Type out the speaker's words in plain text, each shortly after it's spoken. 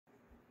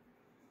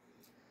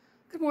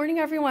Good morning,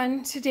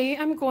 everyone. Today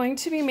I'm going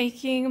to be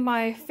making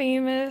my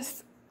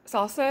famous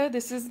salsa.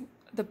 This is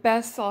the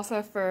best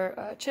salsa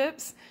for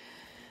chips.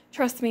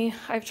 Trust me,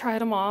 I've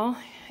tried them all,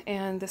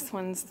 and this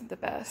one's the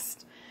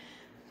best.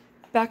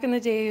 Back in the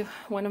day,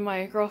 one of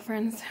my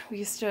girlfriends, we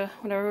used to,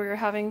 whenever we were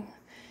having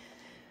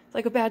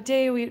like a bad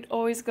day, we'd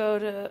always go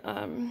to,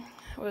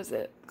 what was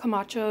it,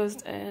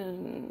 Camacho's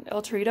and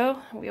El Torito.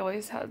 We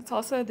always had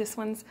salsa. This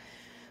one's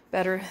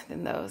better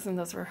than those, and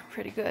those were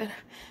pretty good.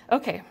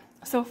 Okay,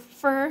 so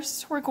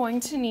first we're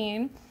going to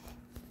need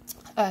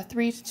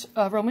 3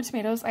 Roma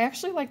tomatoes. I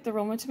actually like the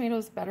Roma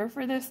tomatoes better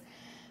for this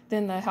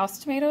than the house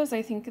tomatoes.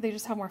 I think they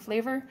just have more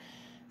flavor.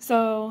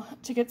 So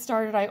to get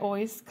started, I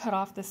always cut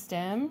off the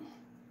stem.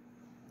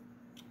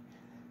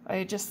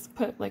 I just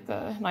put like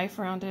a knife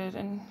around it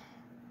and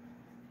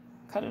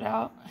cut it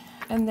out.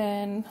 And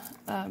then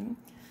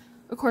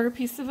a quarter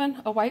piece of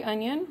a white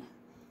onion,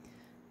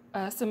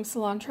 some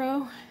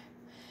cilantro,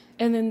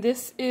 and then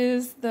this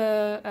is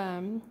the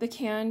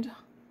canned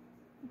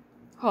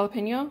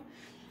jalapeno.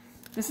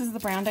 This is the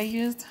brand I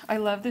used. I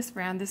love this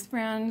brand. This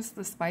brand's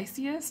the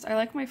spiciest. I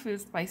like my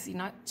food spicy,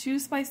 not too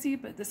spicy,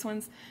 but this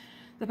one's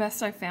the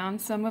best I've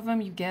found. Some of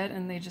them you get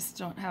and they just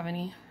don't have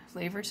any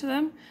flavor to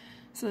them.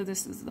 So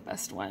this is the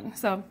best one.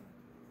 So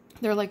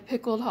they're like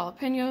pickled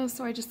jalapenos,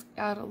 so I just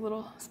add a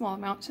little small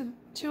amount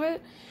to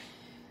it.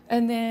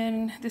 And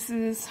then this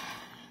is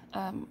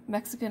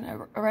Mexican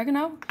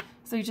oregano.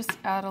 So you just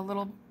add a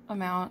little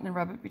amount and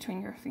rub it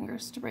between your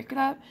fingers to break it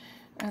up,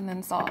 and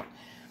then salt.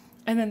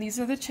 And then these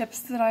are the chips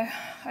that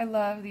I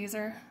love. These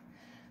are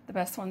the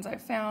best ones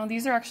I've found.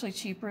 These are actually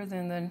cheaper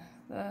than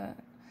the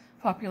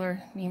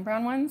popular Neem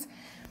Brown ones.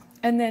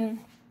 And then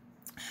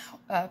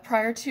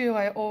prior to,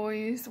 I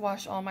always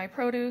wash all my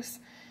produce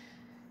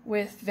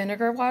with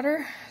vinegar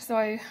water. So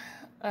I,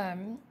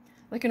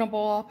 like in a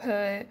bowl, I'll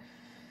put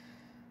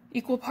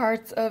equal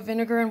parts of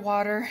vinegar and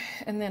water,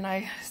 and then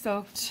I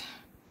soaked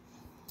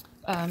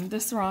the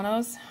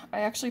serranos.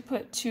 I actually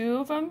put 2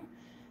 of them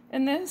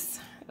in this.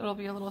 It'll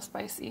be a little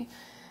spicy.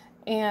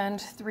 And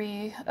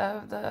 3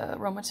 of the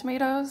Roma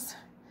tomatoes.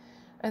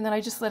 And then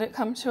I just let it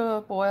come to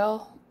a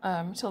boil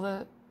till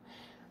the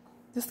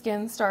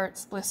skin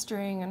starts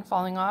blistering and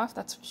falling off.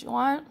 That's what you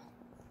want.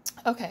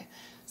 Okay,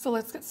 so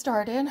let's get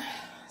started.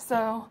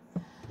 So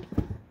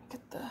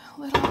get the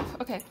lid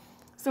off. Okay,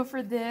 so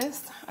for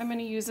this, I'm going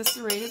to use a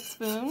serrated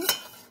spoon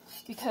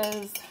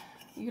because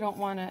you don't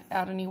want to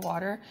add any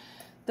water.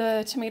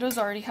 The tomatoes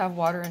already have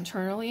water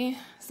internally,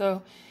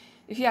 so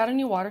if you add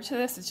any water to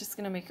this, it's just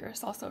going to make your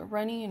salsa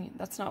runny, and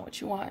that's not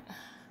what you want.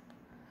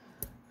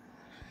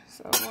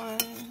 So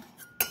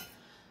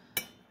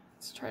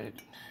let's try to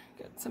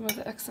get some of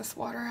the excess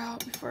water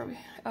out before we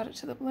add it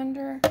to the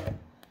blender.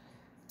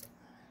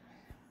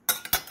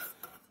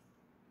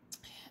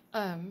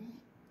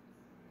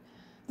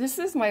 This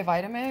is my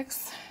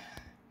Vitamix.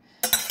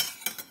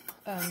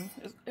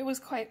 It was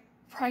quite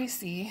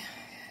pricey,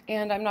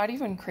 and I'm not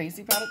even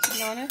crazy about it, to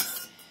be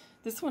honest.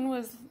 This one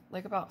was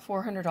like about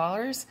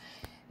 $400,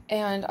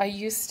 and I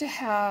used to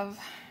have,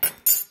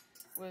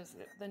 was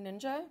it the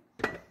Ninja?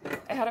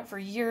 I had it for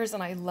years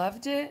and I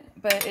loved it,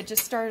 but it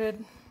just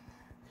started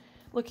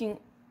looking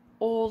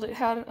old. It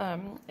had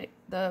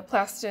the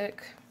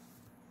plastic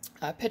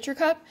pitcher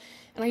cup,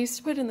 and I used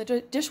to put it in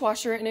the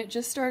dishwasher, and it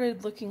just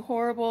started looking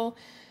horrible.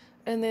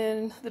 And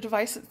then the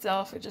device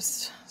itself, it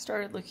just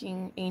started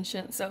looking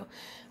ancient. So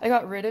I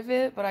got rid of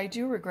it, but I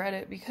do regret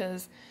it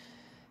because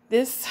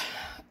this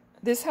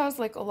has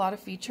like a lot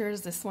of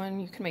features. This one,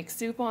 you can make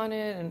soup on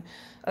it and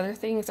other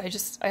things.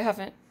 I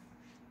haven't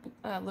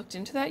looked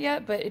into that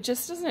yet, but it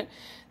just doesn't,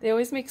 they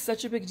always make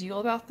such a big deal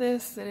about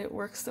this, that it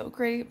works so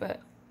great.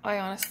 But I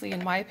honestly,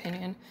 in my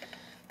opinion,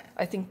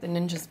 I think the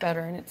Ninja's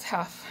better, and it's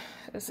half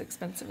as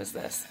expensive as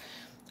this.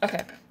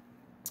 Okay.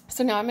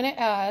 So now I'm going to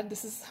add,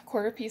 this is a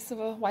quarter piece of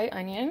a white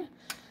onion.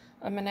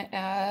 I'm going to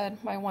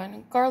add my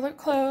 1 garlic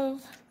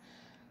clove.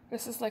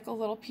 This is like a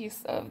little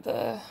piece of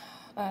the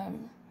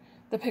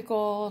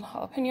pickled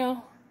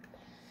jalapeno.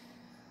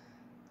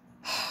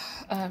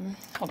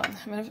 Hold on,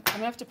 I'm gonna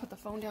have to put the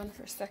phone down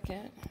for a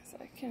second so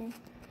I can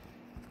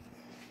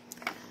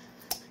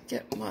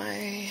get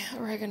my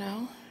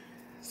oregano.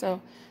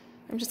 So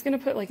I'm just going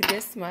to put like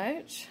this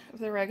much of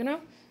the oregano.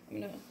 I'm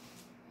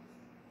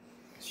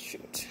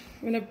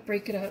going to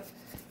break it up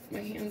with my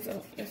hands. I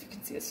don't know if you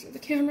can see this through the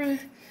camera.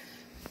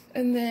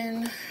 And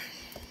then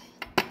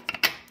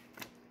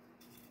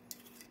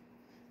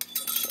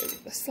show you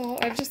the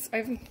salt.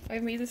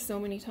 I've made this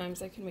so many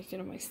times I can make it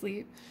in my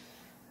sleep.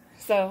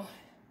 So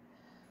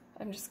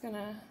I'm just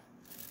gonna,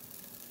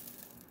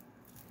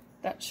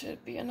 that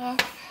should be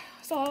enough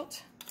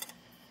salt.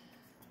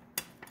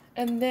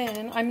 And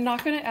then I'm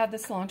not gonna add the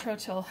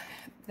cilantro till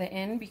the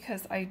end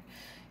because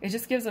it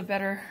just gives a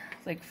better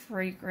like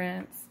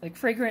fragrant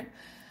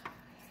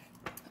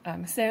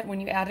scent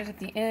when you add it at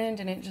the end,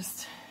 and it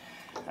just,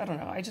 I don't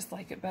know, I just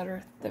like it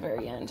better at the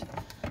very end.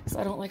 So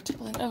I don't like to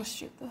blend, oh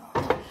shoot,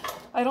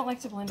 I don't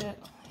like to blend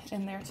it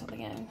in there till the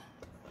end.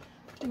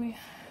 Give me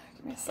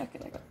a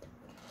second, I got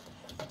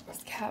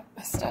this cap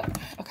messed up.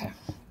 Okay.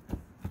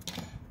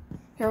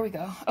 Here we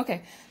go.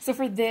 Okay, so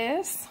for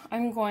this,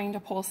 I'm going to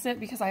pulse it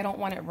because I don't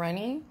want it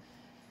runny.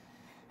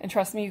 And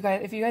trust me, you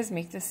guys, if you guys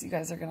make this, you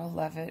guys are gonna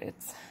love it.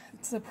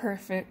 It's a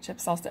perfect chip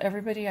salsa.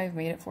 Everybody I've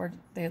made it for,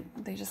 they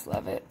just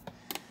love it.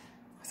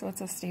 So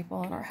it's a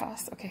staple in our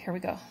house. Okay, here we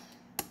go.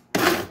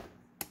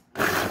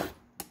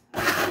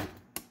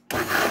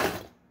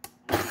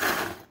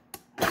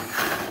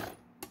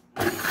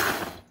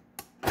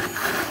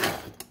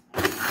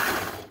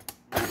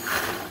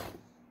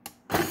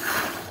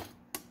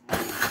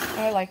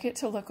 I like it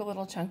to look a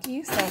little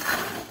chunky, so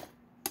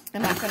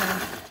I'm not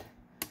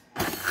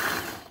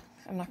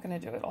gonna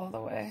do it all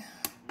the way.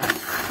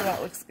 So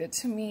that looks good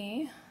to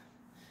me.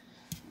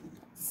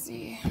 Let's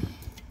see.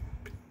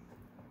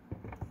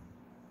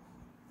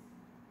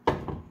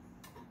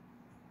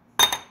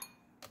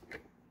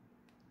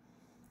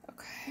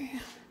 Okay,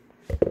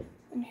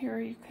 and here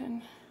you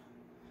can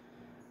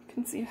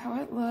see how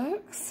it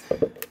looks.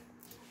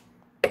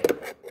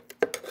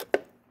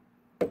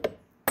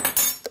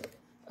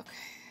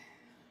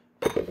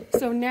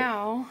 So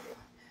now,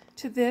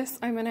 to this,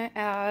 I'm going to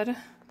add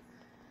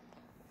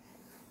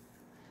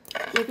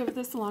a bit of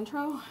the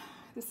cilantro,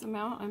 this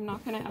amount. I'm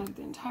not going to add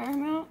the entire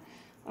amount.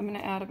 I'm going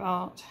to add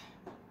about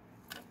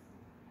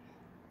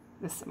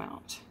this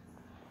amount.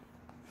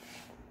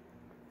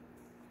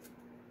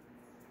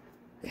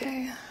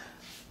 Okay,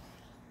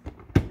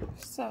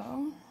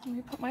 so let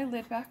me put my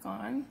lid back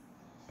on.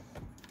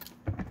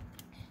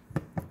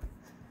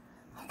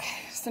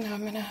 Okay, so now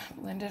I'm going to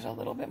blend it a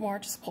little bit more,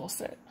 just pulse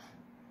it.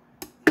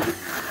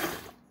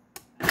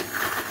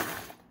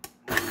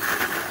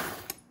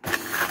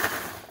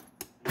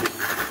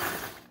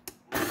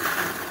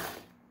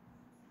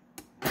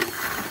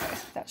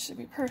 That should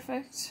be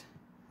perfect.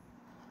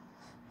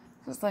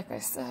 Because like I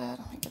said,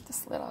 let me get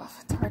this lid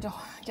off. It's hard to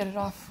get it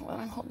off when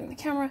I'm holding the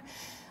camera.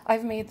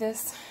 I've made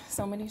this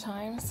so many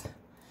times.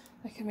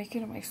 I can make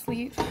it in my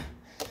sleep.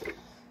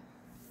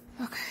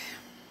 Okay.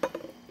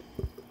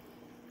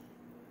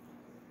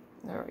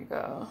 There we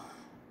go.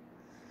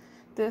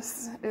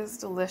 This is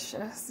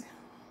delicious.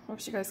 I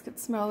wish you guys could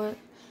smell it.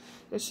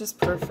 It's just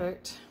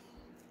perfect.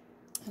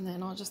 And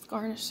then I'll just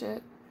garnish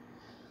it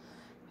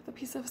with a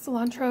piece of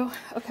cilantro.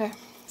 Okay.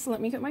 So let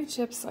me get my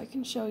chips so I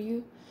can show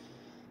you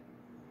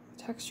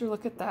the texture.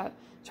 Look at that.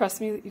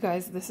 Trust me, you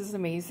guys, this is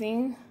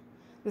amazing.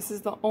 This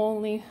is the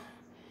only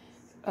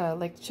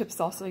like chip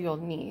salsa you'll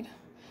need.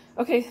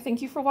 Okay,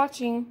 thank you for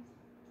watching.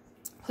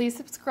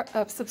 Please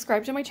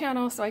subscribe to my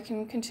channel so I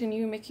can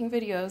continue making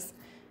videos.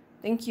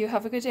 Thank you.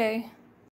 Have a good day.